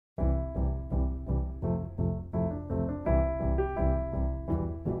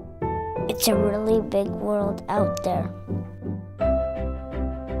It's a really big world out there.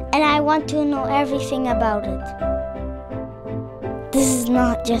 And I want to know everything about it. This is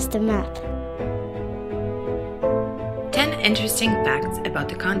not just a map. 10 interesting facts about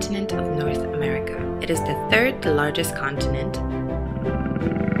the continent of North America. It is the third largest continent.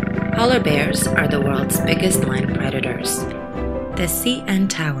 Polar bears are the world's biggest land predators. The CN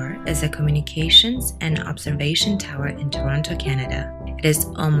Tower is a communications and observation tower in Toronto, Canada. It is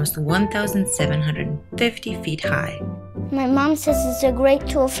almost 1,750 feet high. My mom says it's a great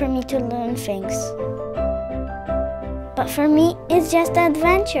tool for me to learn things. But for me, it's just an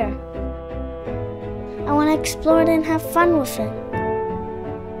adventure. I want to explore it and have fun with it.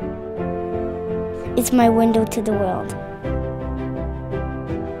 It's my window to the world.